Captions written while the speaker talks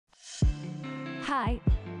Hi,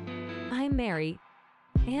 I'm Mary,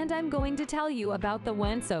 and I'm going to tell you about the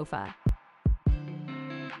Juan sofa.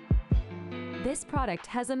 This product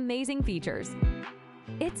has amazing features.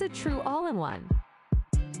 It's a true all-in-one.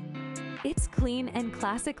 Its clean and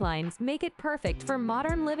classic lines make it perfect for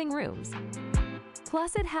modern living rooms.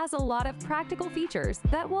 Plus, it has a lot of practical features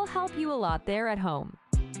that will help you a lot there at home.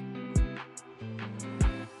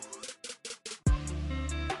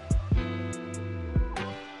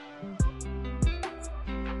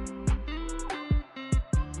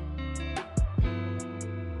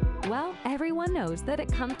 Well, everyone knows that a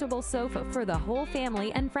comfortable sofa for the whole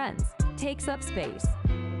family and friends takes up space.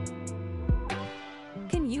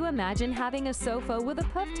 Can you imagine having a sofa with a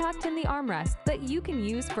puff tucked in the armrest that you can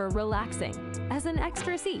use for relaxing, as an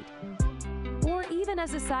extra seat, or even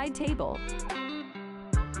as a side table?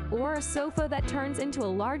 Or a sofa that turns into a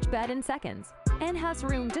large bed in seconds and has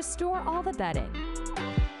room to store all the bedding.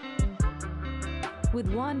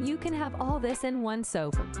 With Juan, you can have all this in one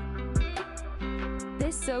sofa.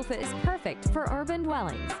 This sofa is perfect for urban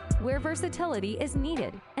dwellings, where versatility is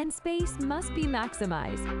needed and space must be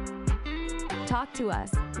maximized. Talk to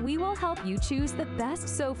us. We will help you choose the best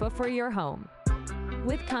sofa for your home.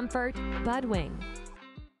 With comfort, BUDWING.